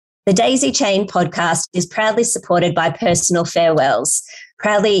The Daisy Chain podcast is proudly supported by Personal Farewells,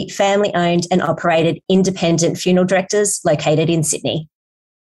 proudly family-owned and operated independent funeral directors located in Sydney.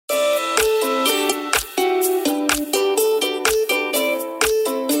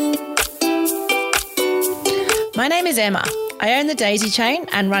 My name is Emma. I own the Daisy Chain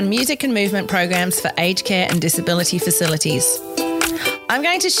and run music and movement programs for aged care and disability facilities. I'm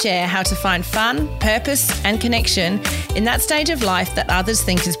going to share how to find fun, purpose and connection in that stage of life that others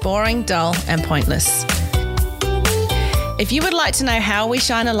think is boring, dull and pointless. If you would like to know how we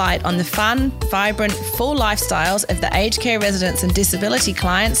shine a light on the fun, vibrant, full lifestyles of the aged care residents and disability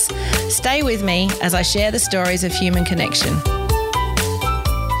clients, stay with me as I share the stories of human connection.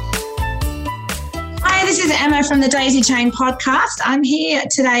 Hi, this is Emma from the Daisy Chain podcast. I'm here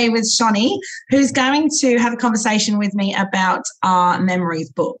today with Chani, who's going to have a conversation with me about our memories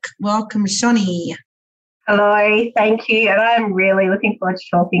book. Welcome, Chani. Hello, thank you. And I'm really looking forward to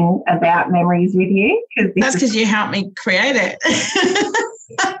talking about memories with you. That's because you helped me create it.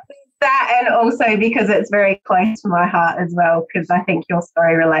 That, and also because it's very close to my heart as well, because I think your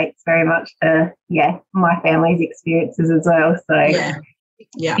story relates very much to, my family's experiences as well. So,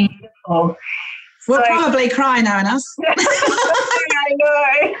 yeah. Beautiful. We'll probably cry knowing us. I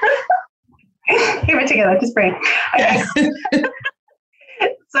know. Keep it together, just breathe. Okay.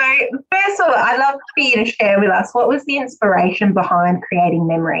 So, first of all, I'd love for you to share with us, what was the inspiration behind creating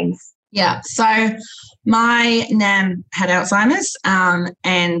memories? Yeah, so my nan had Alzheimer's,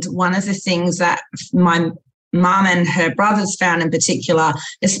 and one of the things that my mum and her brothers found in particular,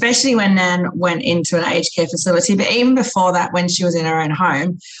 especially when Nan went into an aged care facility, but even before that, when she was in her own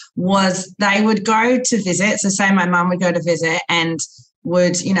home, was they would go to visit. So say my mum would go to visit and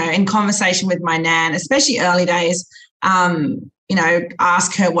would, in conversation with my nan, especially early days,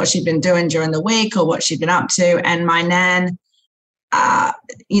 ask her what she'd been doing during the week or what she'd been up to. And my nan,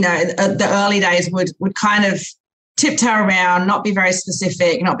 the early days would kind of tiptoe around, not be very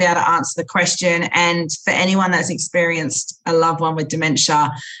specific, not be able to answer the question. And for anyone that's experienced a loved one with dementia,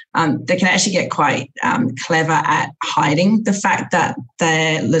 they can actually get quite clever at hiding the fact that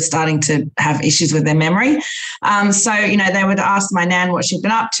they're starting to have issues with their memory. So they would ask my nan what she'd been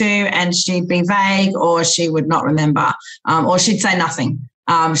up to, and she'd be vague, or she would not remember, or she'd say nothing.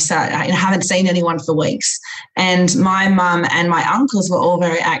 So I haven't seen anyone for weeks. And my mum and my uncles were all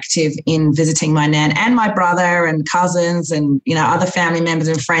very active in visiting my nan, and my brother and cousins and, other family members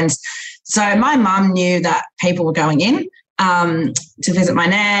and friends. So my mum knew that people were going in to visit my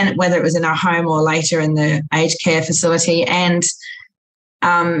nan, whether it was in our home or later in the aged care facility. And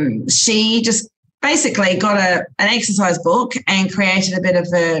she just basically got an exercise book and created a bit of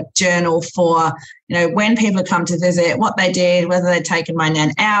a journal for, when people come to visit, what they did, whether they'd taken my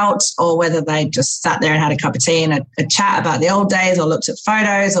nan out or whether they just sat there and had a cup of tea and a chat about the old days or looked at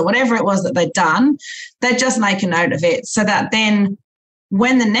photos or whatever it was that they'd done. They'd just make a note of it so that then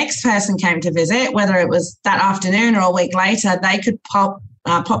when the next person came to visit, whether it was that afternoon or a week later, they could pop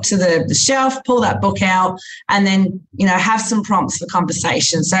to the shelf, pull that book out, and then, have some prompts for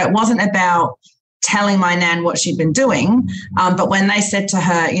conversation. So it wasn't about telling my nan what she'd been doing. But when they said to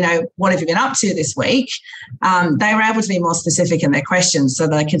her, what have you been up to this week? They were able to be more specific in their questions. So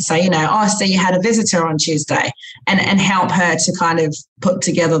they could say, so you had a visitor on Tuesday, and help her to kind of put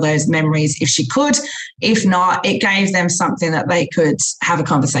together those memories if she could. If not, it gave them something that they could have a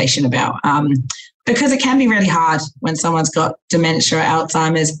conversation about. Because it can be really hard when someone's got dementia or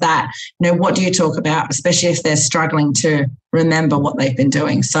Alzheimer's that, what do you talk about, especially if they're struggling to remember what they've been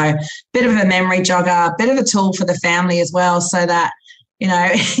doing. So bit of a memory jogger, bit of a tool for the family as well, so that,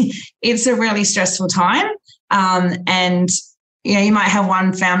 it's a really stressful time. And, you might have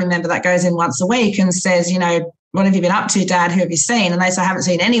one family member that goes in once a week and says, what have you been up to, Dad? Who have you seen? And they say, I haven't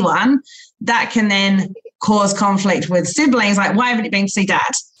seen anyone. That can then cause conflict with siblings. Like, why haven't you been to see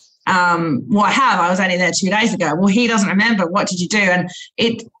Dad? Well, I have. I was only there 2 days ago. Well, he doesn't remember. What did you do? And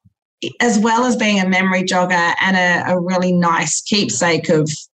it, as well as being a memory jogger and a really nice keepsake of,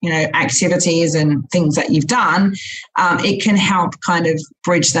 activities and things that you've done, it can help kind of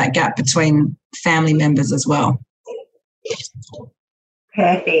bridge that gap between family members as well.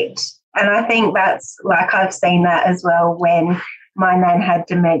 Perfect. And I think that's, I've seen that as well when my nan had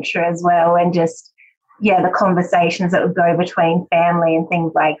dementia as well, and just, the conversations that would go between family and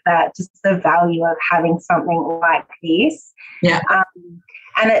things like that, just the value of having something like this. Yeah.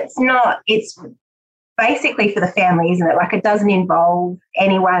 And it's basically for the family, isn't it? Like, it doesn't involve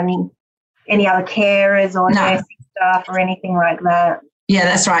anyone, any other carers or nursing staff or anything like that. Yeah,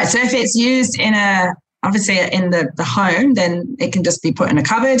 that's right. So if it's used in a obviously in the home, then it can just be put in a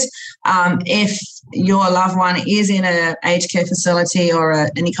cupboard. If your loved one is in an aged care facility or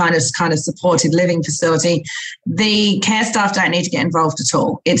any kind of supported living facility, the care staff don't need to get involved at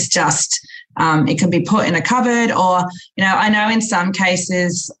all. It's just it can be put in a cupboard, or, I know in some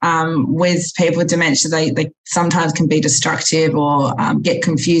cases with people with dementia, they sometimes can be destructive or get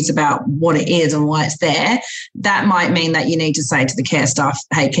confused about what it is and why it's there. That might mean that you need to say to the care staff,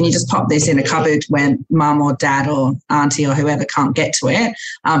 hey, can you just pop this in a cupboard when mum or dad or auntie or whoever can't get to it,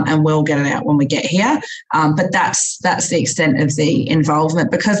 and we'll get it out when we get here. But that's the extent of the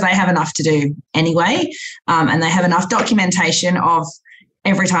involvement, because they have enough to do anyway, and they have enough documentation of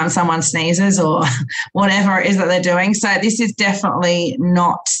every time someone sneezes or whatever it is that they're doing. So this is definitely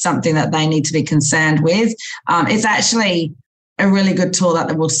not something that they need to be concerned with. It's actually a really good tool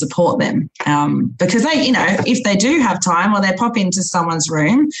that will support them, because they, if they do have time or they pop into someone's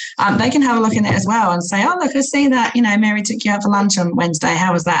room, they can have a look in it as well and say, oh, look, I see that, Mary took you out for lunch on Wednesday.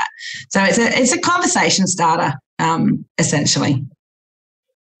 How was that? So it's a conversation starter, essentially.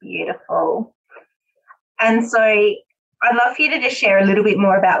 Beautiful. And so I'd love for you to just share a little bit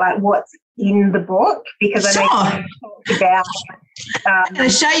more about what's in the book, because I know you talked about. I'm going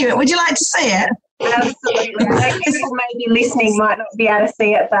to show you it. Would you like to see it? Absolutely. I know people maybe listening might not be able to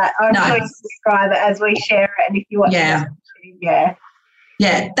see it, but I'm going to describe it as we share it. And if you want to,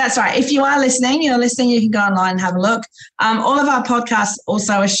 Yeah, that's right. If you are listening, you can go online and have a look. All of our podcasts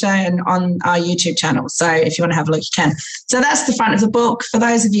also are shown on our YouTube channel. So if you want to have a look, you can. So that's the front of the book. For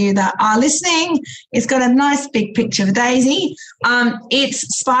those of you that are listening, it's got a nice big picture of a daisy. It's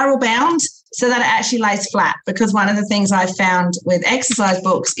spiral bound so that it actually lays flat, because one of the things I've found with exercise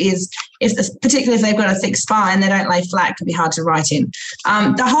books is, particularly if they've got a thick spine, they don't lay flat, it can be hard to write in.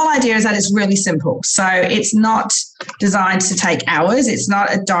 The whole idea is that it's really simple. So it's not designed to take hours. It's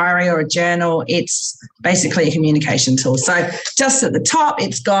not a diary or a journal. It's basically a communication tool. So just at the top,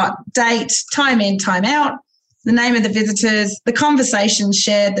 it's got date, time in, time out, the name of the visitors, the conversations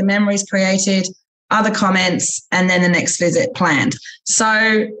shared, the memories created, other comments, and then the next visit planned.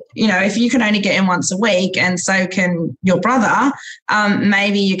 So, if you can only get in once a week and so can your brother,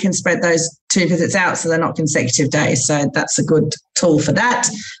 maybe you can spread those 2 visits out so they're not consecutive days. So that's a good tool for that.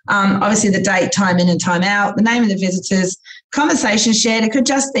 Obviously, the date, time in and time out, the name of the visitors, conversation shared. It could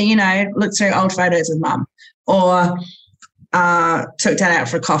just be, look through old photos of mum, or took dad out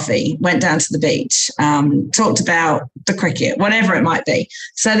for a coffee, went down to the beach, talked about the cricket, whatever it might be.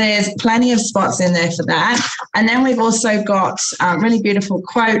 So there's plenty of spots in there for that. And then we've also got really beautiful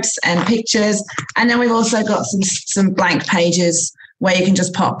quotes and pictures. And then we've also got some blank pages where you can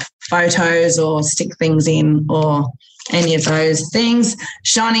just pop photos or stick things in, or any of those things.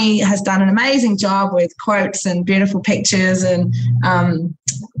 Chani has done an amazing job with quotes and beautiful pictures. And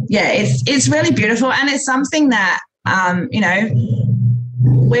it's really beautiful. And it's something that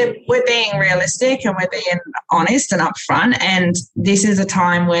we're being realistic and we're being honest and upfront, and this is a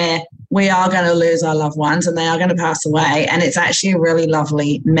time where we are going to lose our loved ones and they are going to pass away, and it's actually a really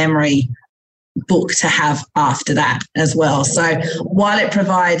lovely memory book to have after that as well. So while it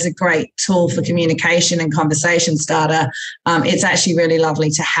provides a great tool for communication and conversation starter, it's actually really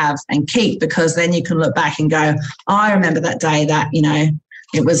lovely to have and keep, because then you can look back and go, oh, I remember that day that,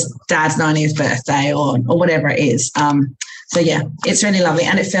 it was Dad's 90th birthday or whatever it is. So yeah, it's really lovely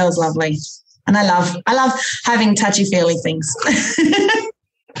and it feels lovely. And I love having touchy-feely things. I think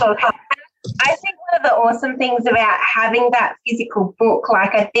one of the awesome things about having that physical book,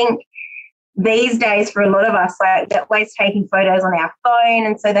 I think these days for a lot of us, they're always taking photos on our phone,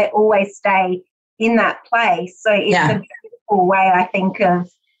 and so they always stay in that place. So it's a beautiful way, I think, of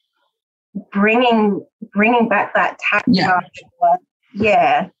bringing back that tactile.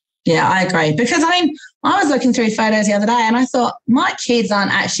 Yeah, I agree. Because, I was looking through photos the other day and I thought, my kids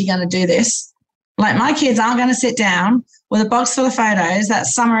aren't actually going to do this. My kids aren't going to sit down with a box full of photos that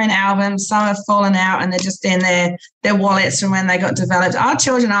some are in albums, some have fallen out and they're just in their wallets from when they got developed. Our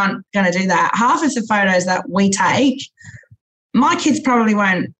children aren't going to do that. Half of the photos that we take, my kids probably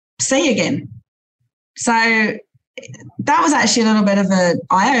won't see again. So that was actually a little bit of an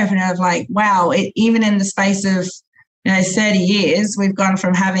eye-opener of wow, even in the space of 30 years, we've gone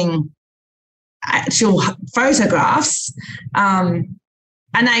from having actual photographs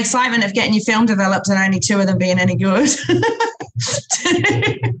and the excitement of getting your film developed and only 2 of them being any good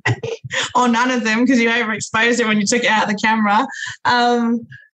or none of them because you overexposed it when you took it out of the camera. And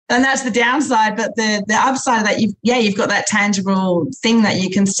that's the downside. But the upside of that, you've got that tangible thing that you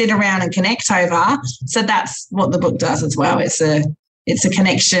can sit around and connect over. So that's what the book does as well. It's a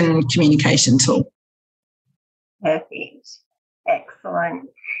connection communication tool. Perfect. Excellent.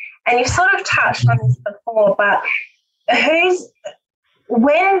 And you've sort of touched on this before, but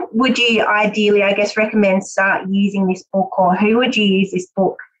when would you ideally, I guess, recommend start using this book, or who would you use this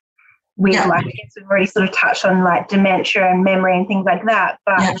book with? Yeah. Like, I guess we've already sort of touched on like dementia and memory and things like that.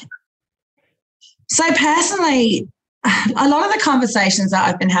 But yeah. So personally, a lot of the conversations that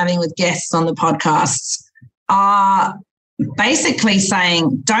I've been having with guests on the podcasts are basically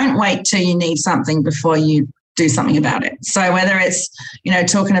saying, don't wait till you need something before you do something about it. So whether it's,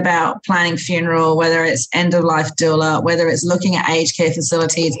 talking about planning funeral, whether it's end-of-life doula, whether it's looking at aged care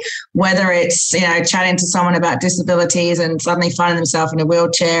facilities, whether it's, chatting to someone about disabilities and suddenly finding themselves in a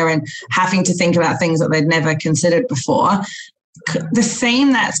wheelchair and having to think about things that they'd never considered before, the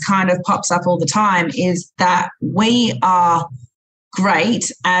theme that's kind of pops up all the time is that we are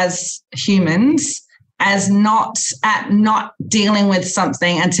great as humans as not dealing with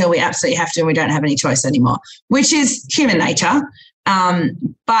something until we absolutely have to and we don't have any choice anymore, which is human nature.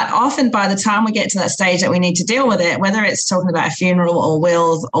 But often by the time we get to that stage that we need to deal with it, whether it's talking about a funeral or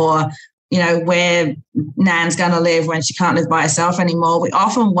wills or, where Nan's going to live when she can't live by herself anymore, we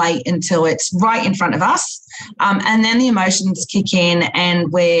often wait until it's right in front of us. And then the emotions kick in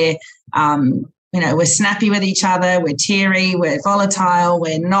and we're snappy with each other, we're teary, we're volatile,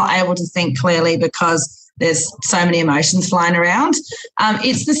 we're not able to think clearly because there's so many emotions flying around.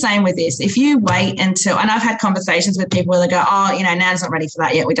 It's the same with this. If you wait until, and I've had conversations with people where they go, Nan's not ready for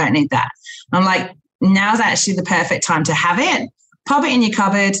that yet, we don't need that. I'm like, now's actually the perfect time to have it. Pop it in your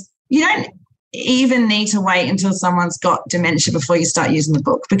cupboard. You don't even need to wait until someone's got dementia before you start using the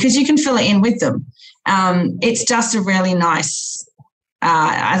book, because you can fill it in with them. It's just a really nice,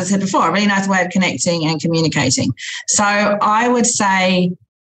 as I said before, a really nice way of connecting and communicating. So I would say,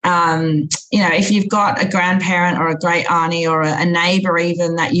 if you've got a grandparent or a great auntie or a neighbour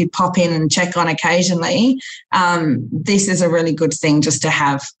even that you pop in and check on occasionally, this is a really good thing just to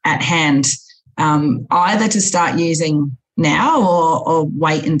have at hand, either to start using now or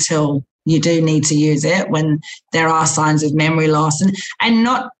wait until you do need to use it when there are signs of memory loss. And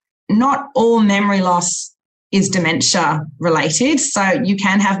not all memory loss is dementia related. So you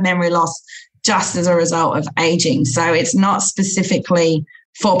can have memory loss just as a result of aging. So it's not specifically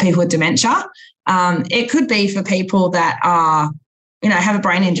for people with dementia. It could be for people that are, have a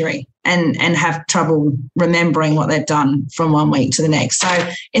brain injury and have trouble remembering what they've done from one week to the next.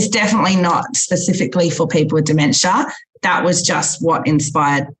 So it's definitely not specifically for people with dementia. That was just what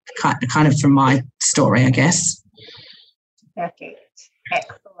inspired kind of from my story, I guess. Perfect.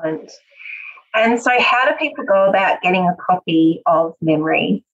 Excellent. And so how do people go about getting a copy of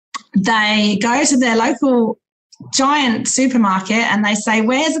Memory? They go to their local giant supermarket and they say,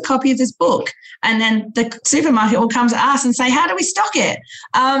 where's a copy of this book? And then the supermarket will come to us and say, how do we stock it?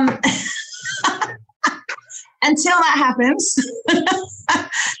 Until that happens,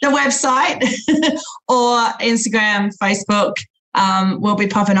 the website or Instagram, Facebook will be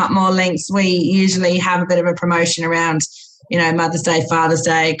popping up more links. We usually have a bit of a promotion around, Mother's Day, Father's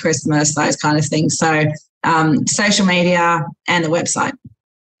Day, Christmas, those kind of things. So social media and the website.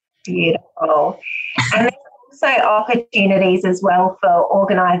 Beautiful. And there's also opportunities as well for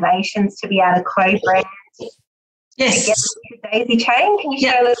organisations to be able to co-brand. Yes. Daisy Chain. Can you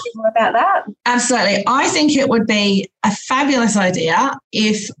share a little bit more about that? Absolutely. I think it would be a fabulous idea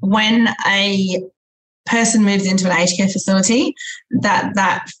if when a person moves into an aged care facility,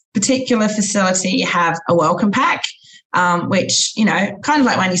 that particular facility have a welcome pack, which, kind of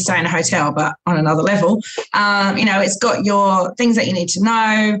like when you stay in a hotel, but on another level. It's got your things that you need to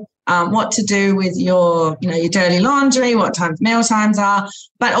know, what to do with your dirty laundry, what times meal times are.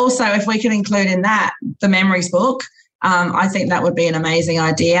 But also if we could include in that the memories book, I think that would be an amazing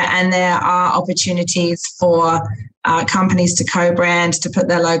idea. And there are opportunities for companies to co-brand, to put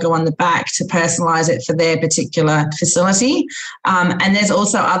their logo on the back, to personalise it for their particular facility. And there's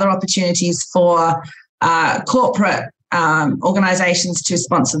also other opportunities for corporate organisations to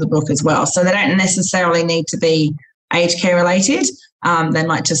sponsor the book as well. So they don't necessarily need to be aged care related. They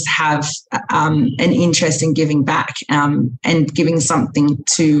might just have an interest in giving back and giving something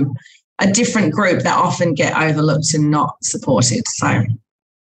to a different group that often get overlooked and not supported. So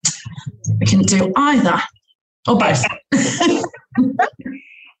we can do either or both.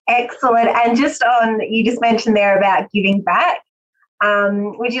 Excellent. And just you just mentioned there about giving back.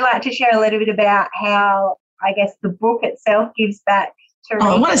 Would you like to share a little bit about how, I guess, the book itself gives back to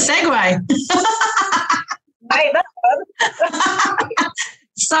readers? Oh, what a segue. Mate, that's fun.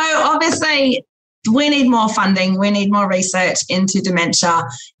 So obviously we need more funding. We need more research into dementia.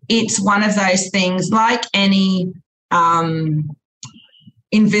 It's one of those things, like any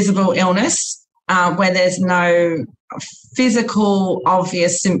invisible illness, where there's no physical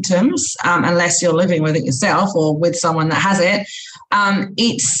obvious symptoms, unless you're living with it yourself or with someone that has it.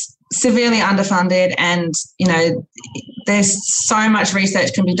 It's severely underfunded, and there's so much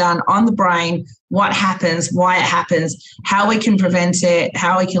research can be done on the brain, what happens, why it happens, how we can prevent it,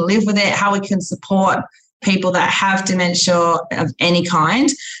 how we can live with it, how we can support people that have dementia of any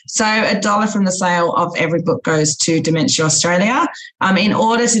kind. So $1 from the sale of every book goes to Dementia Australia. In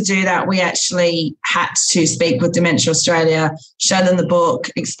order to do that, we actually had to speak with Dementia Australia, show them the book,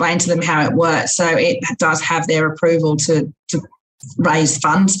 explain to them how it works. So it does have their approval to raise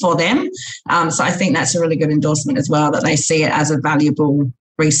funds for them. So I think that's a really good endorsement as well, that they see it as a valuable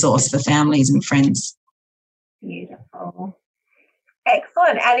resource for families and friends. Beautiful.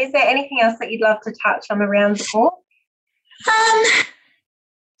 Excellent. And is there anything else that you'd love to touch on around the book?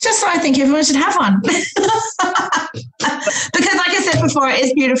 Just I think everyone should have one. Because like I said before, it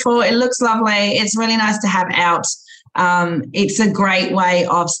is beautiful. It looks lovely. It's really nice to have out. It's a great way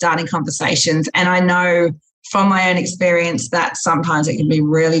of starting conversations. And I know from my own experience that sometimes it can be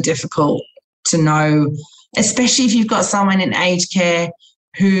really difficult to know, especially if you've got someone in aged care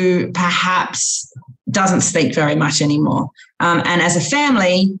who perhaps doesn't speak very much anymore. And as a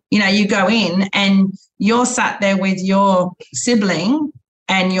family, you go in and you're sat there with your sibling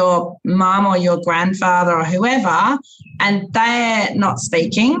and your mum or your grandfather or whoever, and they're not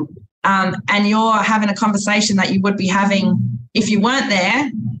speaking, and you're having a conversation that you would be having if you weren't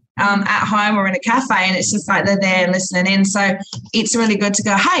there, at home or in a cafe, and it's just like they're there listening in. So it's really good to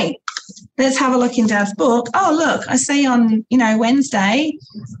go, hey, let's have a look in Dad's book. Oh, look, I see on, Wednesday,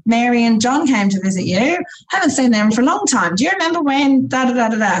 Mary and John came to visit you. Haven't seen them for a long time. Do you remember when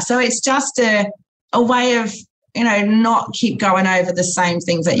da-da-da-da-da? So it's just a way of, not keep going over the same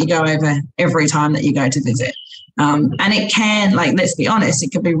things that you go over every time that you go to visit. And it can, let's be honest,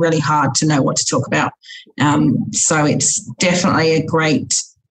 it can be really hard to know what to talk about. So it's definitely a great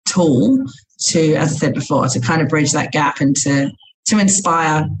tool to, as I said before, to kind of bridge that gap and to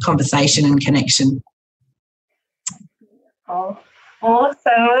inspire conversation and connection. Oh,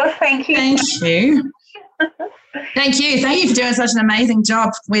 awesome. Thank you. Thank you. Thank you for doing such an amazing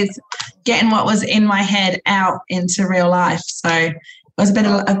job with getting what was in my head out into real life. So it was a bit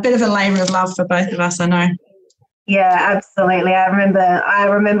of a labour of love for both of us, I know. Yeah, absolutely. I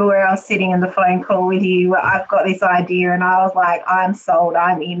remember where I was sitting in the phone call with you. I've got this idea and I was like, I'm sold,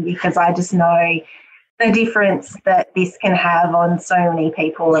 I'm in, because I just know the difference that this can have on so many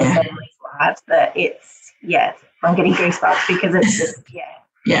people and families' lives that I'm getting goosebumps because it's just,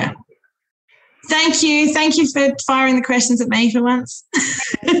 Yeah. Thank you. Thank you for firing the questions at me for once.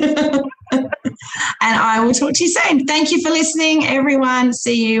 And I will talk to you soon. Thank you for listening, everyone.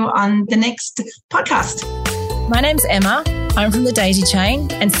 See you on the next podcast. My name's Emma. I'm from The Daisy Chain,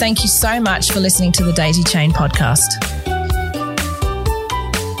 and thank you so much for listening to The Daisy Chain podcast.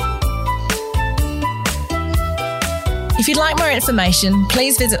 If you'd like more information,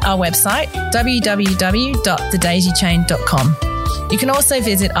 please visit our website, www.thedaisychain.com. You can also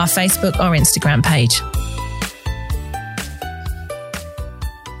visit our Facebook or Instagram page.